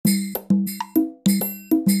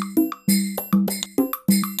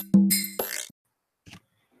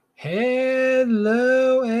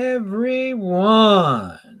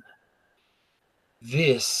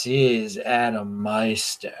This is Adam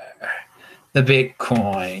Meister, the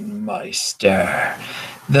Bitcoin Meister,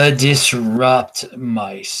 the Disrupt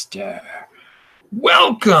Meister.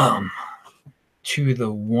 Welcome to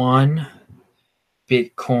the One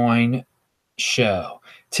Bitcoin Show.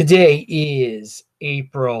 Today is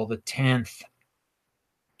April the 10th,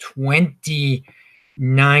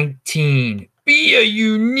 2019. Be a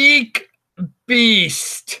unique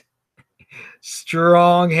beast.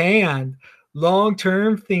 Strong hand.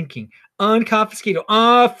 Long-term thinking, unconfiscatable,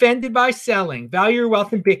 unoffended by selling, value your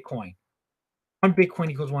wealth in Bitcoin. One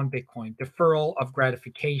Bitcoin equals one Bitcoin. Deferral of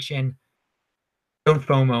gratification. Don't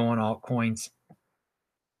FOMO on altcoins.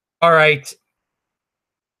 All right.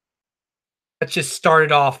 Let's just start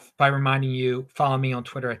it off by reminding you, follow me on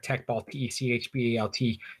Twitter at TechBalt,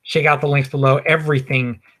 TechBalt. Check out the links below.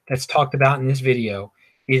 Everything that's talked about in this video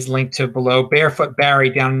is linked to below. Barefoot Barry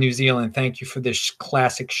down in New Zealand, thank you for this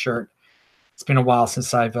classic shirt. It's been a while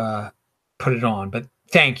since I've put it on, but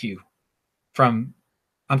thank you. I'm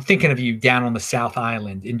thinking of you down on the South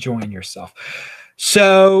Island, enjoying yourself.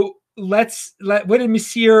 So what did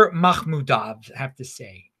Monsieur Mahmoudov have to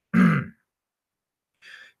say?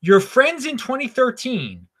 Your friends in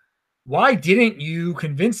 2013, why didn't you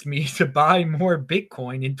convince me to buy more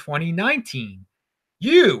Bitcoin in 2019?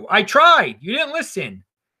 I tried. You didn't listen.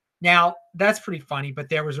 Now, that's pretty funny, but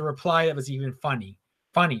there was a reply that was even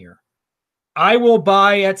funnier. I will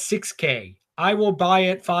buy at 6K. I will buy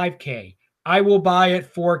at 5K. I will buy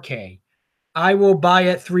at 4K. I will buy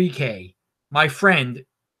at 3K. My friend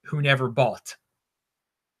who never bought.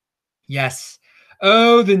 Yes.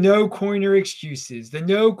 Oh, the no-coiner excuses. The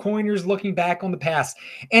no-coiners looking back on the past.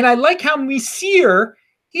 And I like how Monsieur,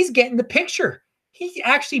 he's getting the picture. He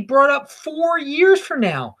actually brought up 4 years from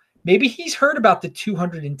now. Maybe he's heard about the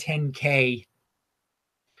 210K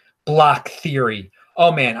block theory. Oh,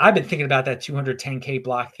 man, I've been thinking about that 210K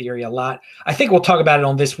block theory a lot. I think we'll talk about it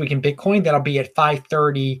on This Week in Bitcoin. That'll be at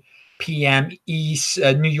 5:30 p.m. East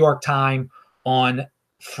New York time on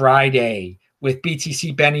Friday with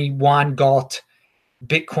BTC Benny, Juan Galt,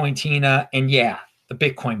 Bitcoin Tina, and yeah, the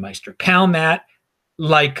Bitcoin Meister. Pound that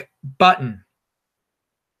like button.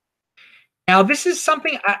 Now, this is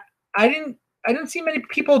something I didn't see many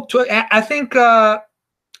people.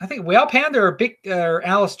 I think Whale Panda or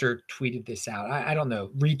Alistair tweeted this out. I don't know,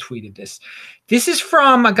 retweeted this. This is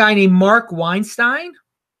from a guy named Mark Weinstein.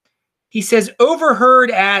 He says, overheard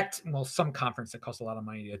at, some conference that costs a lot of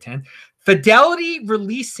money to attend, Fidelity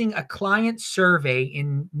releasing a client survey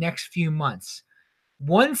in next few months.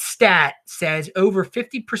 One stat says over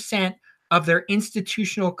 50% of their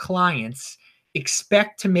institutional clients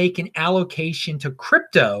expect to make an allocation to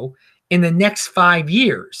crypto in the next 5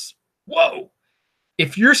 years. Whoa.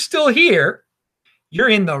 If you're still here, you're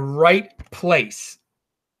in the right place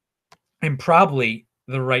and probably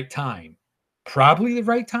the right time. Probably the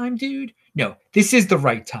right time, dude? No, this is the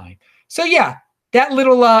right time. So yeah, that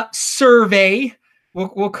little survey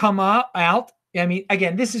will come out. I mean,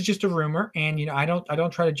 again, this is just a rumor, and I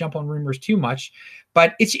don't try to jump on rumors too much,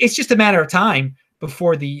 but it's just a matter of time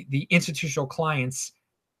before the institutional clients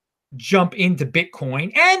jump into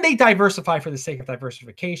Bitcoin, and they diversify for the sake of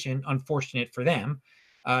diversification. Unfortunate for them.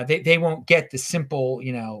 They won't get the simple,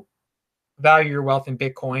 value your wealth in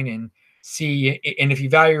Bitcoin and see. And if you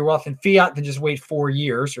value your wealth in fiat, then just wait 4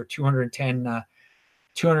 years or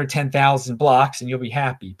 210,000 blocks and you'll be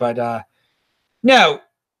happy. But no,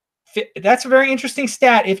 that's a very interesting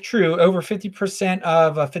stat. If true, over 50%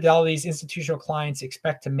 of Fidelity's institutional clients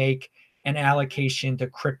expect to make an allocation to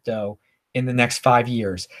crypto in the next 5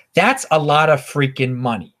 years. That's a lot of freaking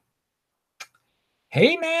money.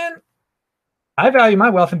 Hey, man, I value my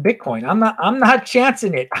wealth in Bitcoin. I'm not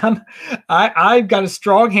chancing it. I've got a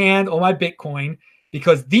strong hand on my Bitcoin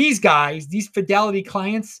because these guys, these Fidelity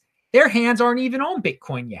clients, their hands aren't even on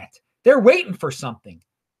Bitcoin yet. They're waiting for something.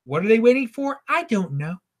 What are they waiting for? I don't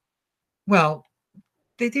know. Well,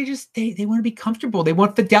 they want to be comfortable. They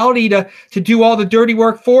want Fidelity to do all the dirty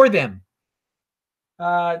work for them.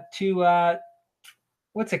 What's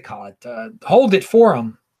it called? Hold it for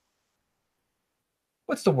them.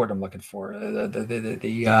 What's the word I'm looking for?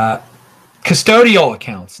 The custodial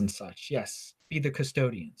accounts and such. Yes, be the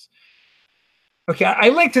custodians. Okay, I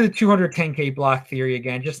linked to the 210K block theory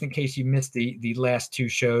again, just in case you missed the last two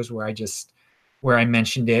shows where I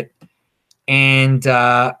mentioned it. And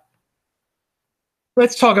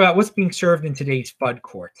let's talk about what's being served in today's FUD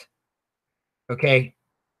court. Okay,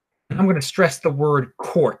 I'm going to stress the word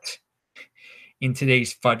court in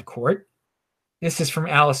today's FUD court. This is from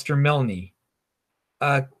Alistair Milne.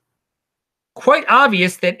 Quite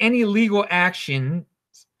obvious that any legal action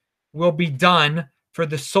will be done for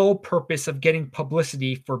the sole purpose of getting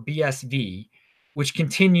publicity for BSV, which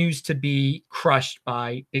continues to be crushed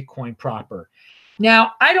by Bitcoin proper.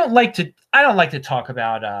 Now, I don't like to talk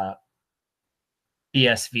about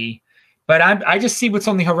BSV, but I just see what's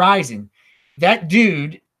on the horizon. That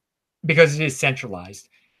dude, because it is centralized,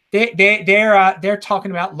 they're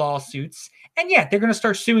talking about lawsuits, and yeah, they're going to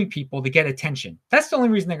start suing people to get attention. That's the only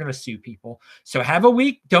reason they're going to sue people. So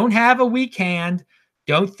don't have a weak hand.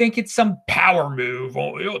 Don't think it's some power move.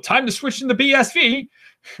 Oh, time to switch into BSV.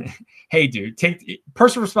 Hey, dude, take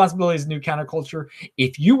personal responsibility is new counterculture.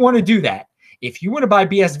 If you want to do that, if you want to buy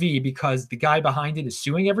BSV because the guy behind it is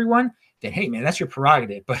suing everyone, then hey, man, that's your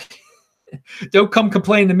prerogative. But don't come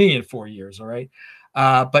complain to me in 4 years, all right?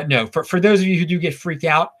 But no, for those of you who do get freaked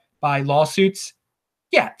out by lawsuits,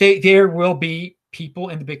 yeah, there will be people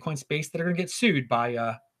in the Bitcoin space that are going to get sued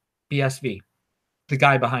by BSV, the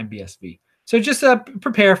guy behind BSV. So just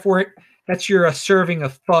prepare for it. That's your serving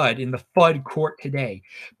of FUD in the FUD court today.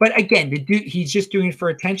 But again, the dude, he's just doing it for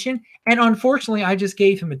attention. And unfortunately, I just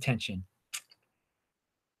gave him attention.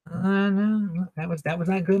 No, that was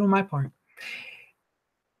not good on my part.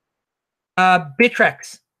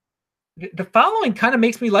 Bittrex. The following kind of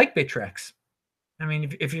makes me like Bittrex. I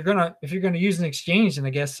mean, if you're gonna use an exchange, then I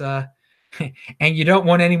guess and you don't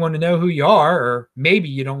want anyone to know who you are, or maybe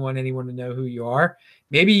you don't want anyone to know who you are,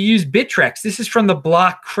 maybe you use Bittrex. This is from the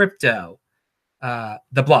Block Crypto.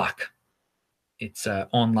 The Block. It's an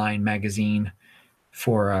online magazine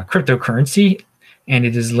for cryptocurrency, and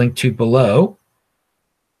it is linked to below.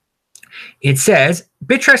 It says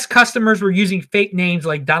Bittrex customers were using fake names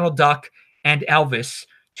like Donald Duck and Elvis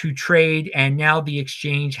to trade, and now the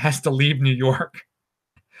exchange has to leave New York.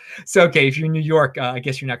 So, okay, if you're in New York, I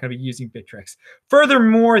guess you're not going to be using Bittrex.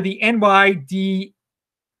 Furthermore, the NYDFS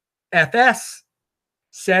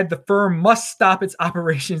said the firm must stop its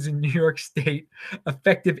operations in New York State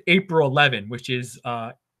effective April 11, which is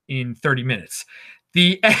in 30 minutes.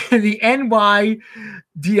 The NYDFS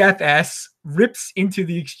rips into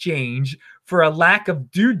the exchange for a lack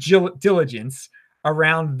of due diligence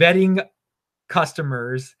around vetting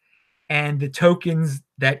customers and the tokens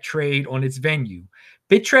that trade on its venue.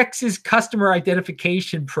 Bittrex's customer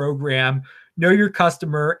identification program, Know Your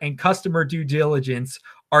Customer, and customer due diligence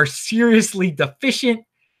are seriously deficient,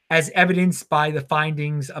 as evidenced by the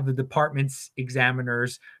findings of the department's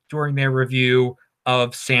examiners during their review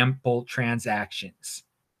of sample transactions.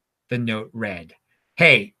 The note read,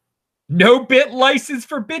 hey, no bit license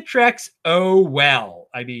for Bittrex. Oh, well.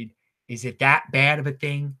 I mean, is it that bad of a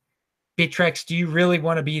thing? Bittrex, do you really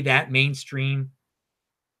want to be that mainstream?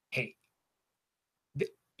 Hey,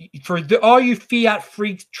 for all you fiat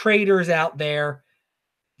freak traders out there,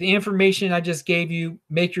 the information I just gave you,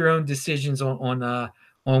 make your own decisions on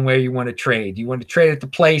where you want to trade. You want to trade at the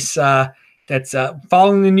place that's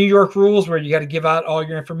following the New York rules where you got to give out all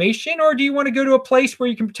your information, or do you want to go to a place where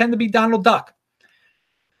you can pretend to be Donald Duck?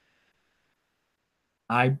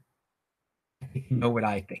 I know what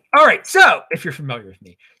I think. All right, so if you're familiar with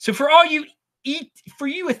me, so for you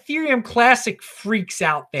Ethereum Classic freaks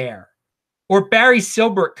out there, or Barry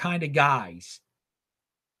Silbert kind of guys,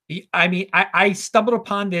 I mean, I stumbled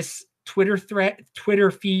upon this Twitter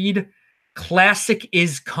feed. Classic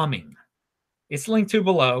is coming. It's linked to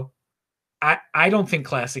below. I don't think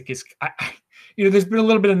Classic is. There's been a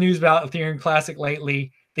little bit of news about Ethereum Classic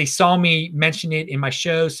lately. They saw me mention it in my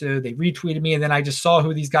show, so they retweeted me, and then I just saw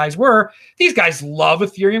who these guys were. These guys love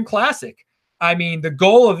Ethereum Classic. I mean, the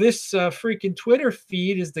goal of this freaking Twitter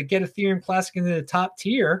feed is to get Ethereum Classic into the top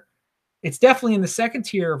tier. It's definitely in the second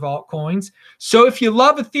tier of altcoins. So if you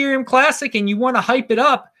love Ethereum Classic and you want to hype it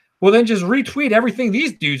up, well, then just retweet everything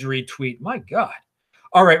these dudes retweet. My God.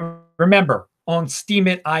 All right. Remember, on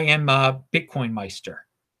Steemit, I am Bitcoin Meister.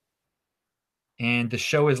 And the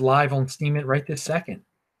show is live on Steemit right this second.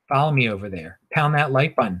 Follow me over there. Pound that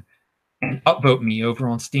like button and upvote me over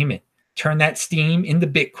on Steemit. Turn that steam into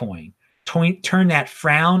Bitcoin. Turn that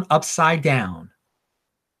frown upside down.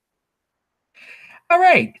 All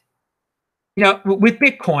right. With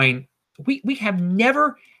Bitcoin, we have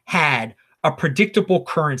never had a predictable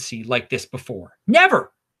currency like this before.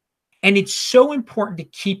 Never. And it's so important to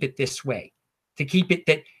keep it this way, to keep it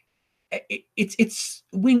that it's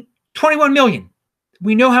 21 million.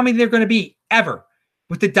 We know how many they're going to be ever.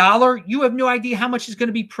 With the dollar, you have no idea how much is going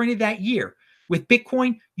to be printed that year. With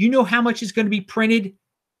Bitcoin, you know how much is going to be printed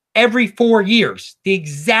every 4 years. The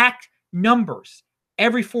exact numbers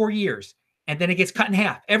every 4 years. And then it gets cut in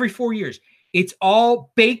half every 4 years. It's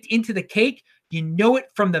all baked into the cake. You know it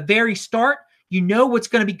from the very start. You know what's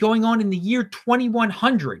going to be going on in the year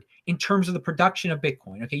 2100 in terms of the production of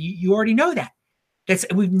Bitcoin. Okay, you already know that.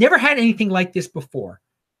 we've never had anything like this before.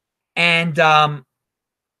 And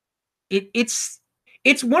it's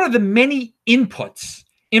one of the many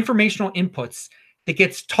informational inputs that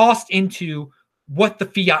gets tossed into what the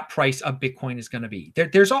fiat price of Bitcoin is going to be.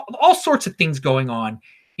 There's all sorts of things going on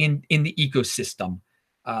in the ecosystem.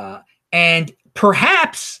 And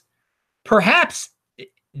perhaps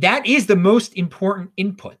that is the most important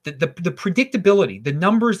input, the predictability, the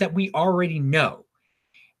numbers that we already know.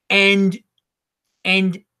 And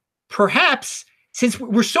perhaps, since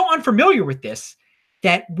we're so unfamiliar with this,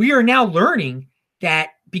 that we are now learning that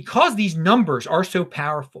because these numbers are so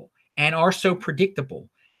powerful and are so predictable,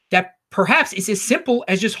 that perhaps it's as simple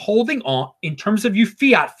as just holding on. In terms of you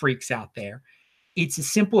fiat freaks out there, it's as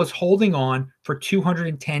simple as holding on for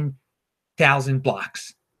 210,000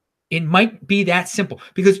 blocks. It might be that simple,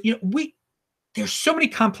 because there's so many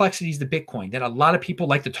complexities to Bitcoin that a lot of people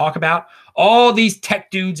like to talk about. All these tech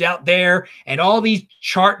dudes out there and all these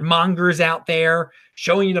chart mongers out there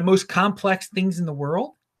showing you the most complex things in the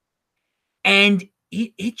world. And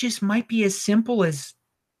it just might be as simple as,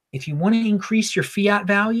 if you want to increase your fiat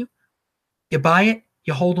value, you buy it,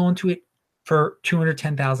 you hold on to it for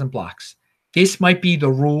 210,000 blocks. This might be the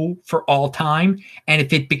rule for all time. And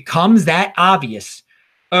if it becomes that obvious,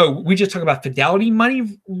 we just talk about Fidelity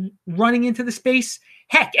money running into the space.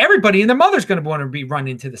 Heck, everybody and their mother's going to want to be run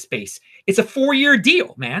into the space. It's a 4-year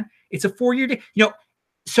deal, man. It's a 4-year deal.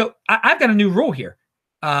 So I've got a new rule here.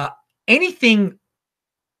 Anything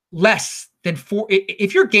less than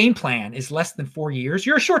if your game plan is less than 4 years,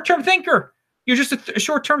 you're a short-term thinker. You're just a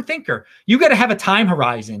short-term thinker. You got to have a time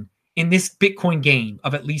horizon in this Bitcoin game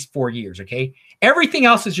of at least 4 years, okay? Everything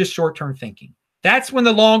else is just short-term thinking. That's when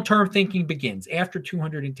the long-term thinking begins, after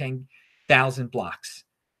 210,000 blocks.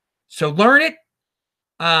 So learn it.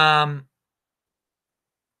 Yeah,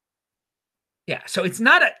 so it's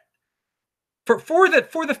not a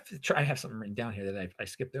I have something written down here that I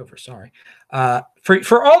skipped over. Sorry.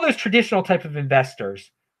 For all those traditional type of investors,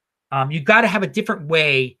 you got to have a different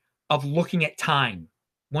way of looking at time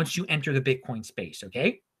once you enter the Bitcoin space.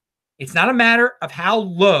 Okay, it's not a matter of how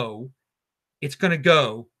low it's going to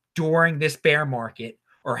go during this bear market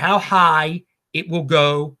or how high it will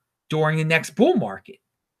go during the next bull market.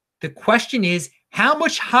 The question is, how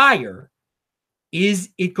much higher is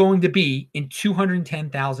it going to be in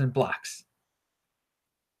 210,000 blocks?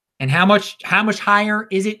 And how much higher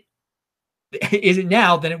is it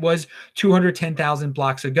now than it was 210,000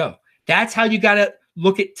 blocks ago? That's how you got to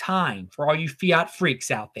look at time for all you fiat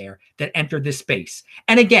freaks out there that enter this space.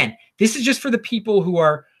 And again, this is just for the people who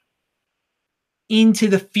are into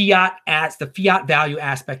the fiat value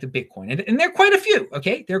aspect of Bitcoin. And there are quite a few,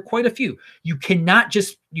 okay? There are quite a few. You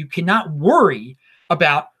cannot worry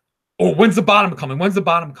about, when's the bottom coming? When's the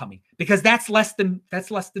bottom coming? Because that's less than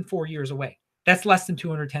 4 years away. That's less than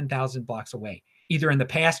 210,000 blocks away, either in the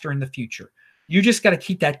past or in the future. You just got to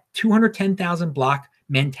keep that 210,000 block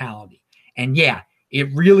mentality. And yeah,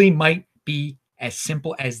 it really might be as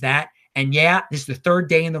simple as that. And yeah, this is the third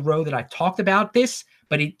day in the row that I've talked about this,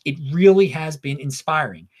 but it really has been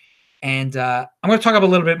inspiring. And I'm going to talk a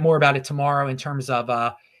little bit more about it tomorrow in terms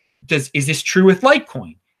of, is this true with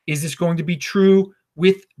Litecoin? Is this going to be true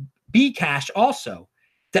with Bcash also?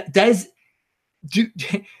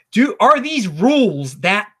 Are these rules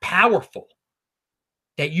that powerful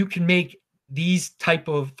that you can make these type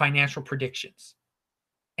of financial predictions?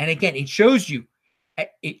 And again, it shows you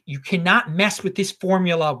you cannot mess with this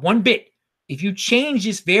formula one bit. If you change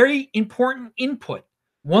this very important input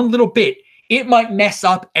one little bit, it might mess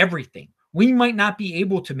up everything. We might not be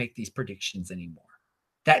able to make these predictions anymore.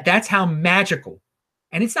 That's how magical,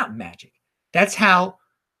 and it's not magic. That's how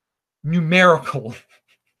numerical,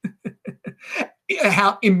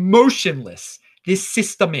 how emotionless this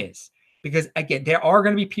system is. Because again, there are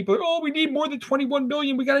going to be people, we need more than 21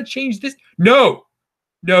 billion. We got to change this. No,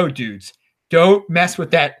 dudes, don't mess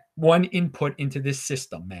with that one input into this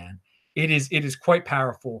system, man. It is quite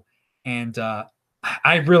powerful. And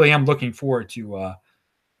I really am looking forward to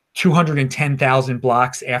 210,000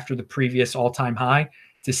 blocks after the previous all-time high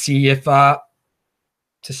to see if,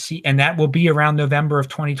 and that will be around November of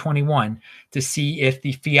 2021, to see if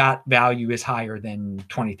the fiat value is higher than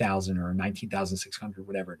 20,000 or 19,600,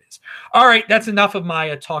 whatever it is. All right, that's enough of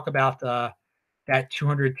my talk about that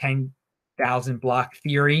 210,000 block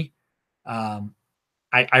theory.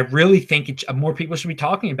 I really think more people should be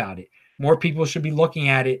talking about it. More people should be looking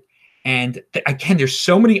at it. And again, there's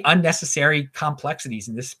so many unnecessary complexities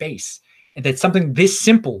in this space, and that something this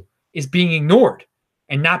simple is being ignored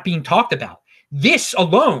and not being talked about. This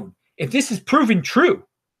alone, if this is proven true,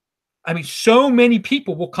 I mean, so many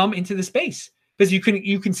people will come into the space because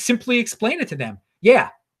you can simply explain it to them. Yeah,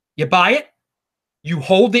 you buy it, you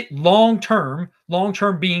hold it long term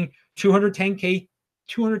being 210K,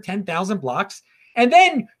 210,000 blocks, and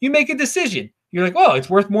then you make a decision. You're like, oh, it's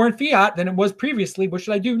worth more in fiat than it was previously. What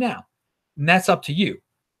should I do now? And that's up to you.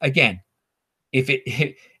 Again, if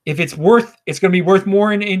it's worth, it's going to be worth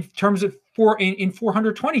more in terms of in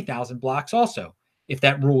 420,000 blocks also, if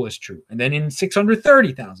that rule is true, and then in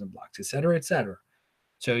 630,000 blocks, et cetera, et cetera.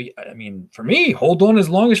 So, I mean, for me, hold on as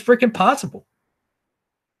long as freaking possible.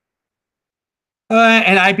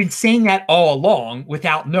 And I've been saying that all along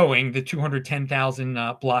without knowing the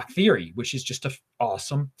 210,000 block theory, which is just an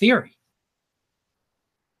awesome theory.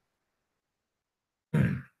 All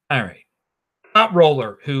right. Top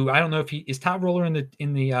Roller, who I don't know if he is Top Roller in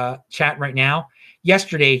the chat right now.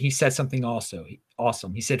 Yesterday, he said something also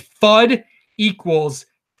awesome. He said, FUD equals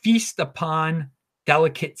feast upon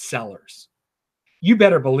delicate sellers. You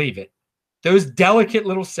better believe it. Those delicate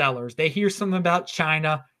little sellers, they hear something about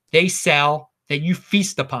China, they sell, that you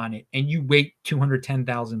feast upon it, and you wait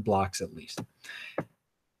 210,000 blocks at least.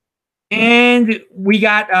 And we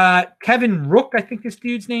got Kevin Rook, I think this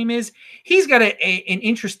dude's name is. He's got an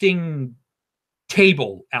interesting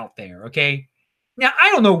table out there, okay? Now,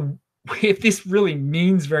 I don't know if this really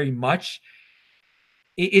means very much.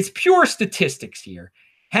 It's pure statistics here.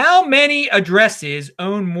 How many addresses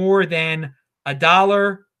own more than $1,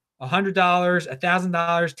 $100,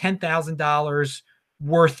 $1,000, $10,000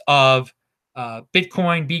 worth of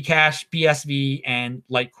Bitcoin, Bcash, BSV, and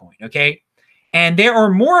Litecoin, okay? And there are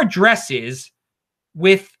more addresses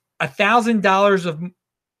with $1,000 of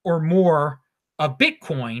or more of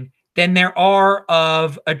Bitcoin than there are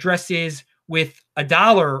of addresses with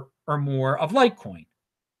 $1 or more of Litecoin.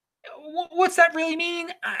 What's that really mean?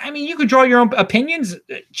 I mean, you can draw your own opinions.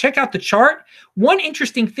 Check out the chart. One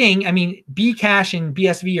interesting thing, I mean, Bcash and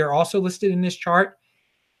BSV are also listed in this chart.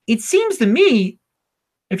 It seems to me,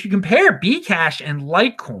 if you compare Bcash and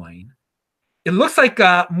Litecoin, it looks like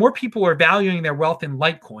more people are valuing their wealth in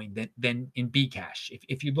Litecoin than in Bcash.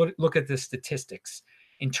 If you look at the statistics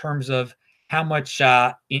in terms of how much,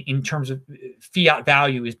 in terms of fiat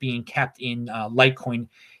value is being kept in Litecoin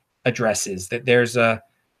addresses, that there's a,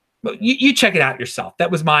 you check it out yourself.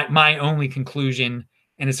 That was my only conclusion,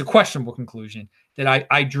 and it's a questionable conclusion that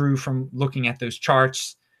I drew from looking at those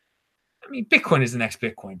charts. I mean, Bitcoin is the next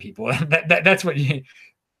Bitcoin, people.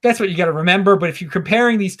 That's what you got to remember. But if you're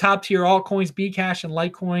comparing these top tier altcoins, Bcash and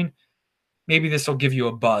Litecoin, maybe this will give you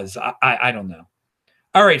a buzz. I don't know.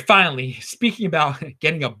 All right, finally, speaking about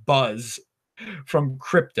getting a buzz from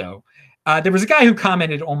crypto, there was a guy who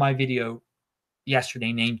commented on my video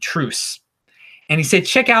yesterday named Truce, and he said,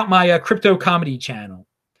 check out my crypto comedy channel.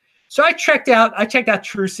 So I checked out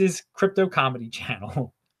Truce's crypto comedy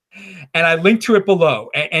channel, and I linked to it below.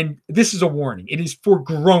 And this is a warning. It is for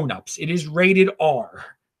grown-ups. It is rated R.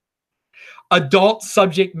 Adult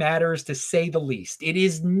subject matters, to say the least. It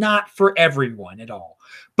is not for everyone at all.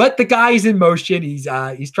 But the guy is in motion. He's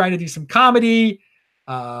trying to do some comedy.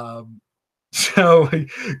 So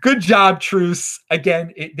good job, Truce.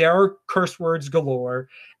 Again, there are curse words galore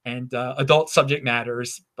and adult subject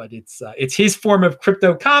matters, but it's his form of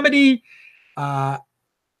crypto comedy.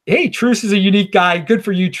 Hey, Truce is a unique guy. Good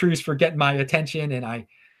for you, Truce, for getting my attention. And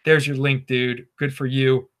there's your link, dude. Good for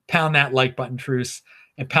you. Pound that like button, Truce,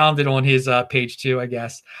 and pound it on his page too, I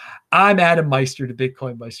guess. I'm Adam Meister, the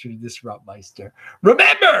Bitcoin Meister, the Disrupt Meister.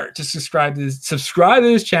 Remember to subscribe to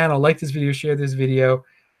this channel, like this video, share this video.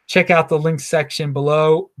 Check out the link section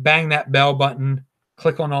below. Bang that bell button.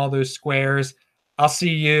 Click on all those squares. I'll see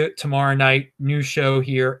you tomorrow night. New show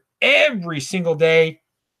here every single day.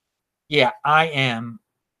 Yeah, I'm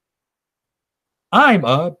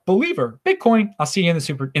a believer. Bitcoin. I'll see you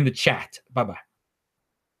in the chat. Bye-bye.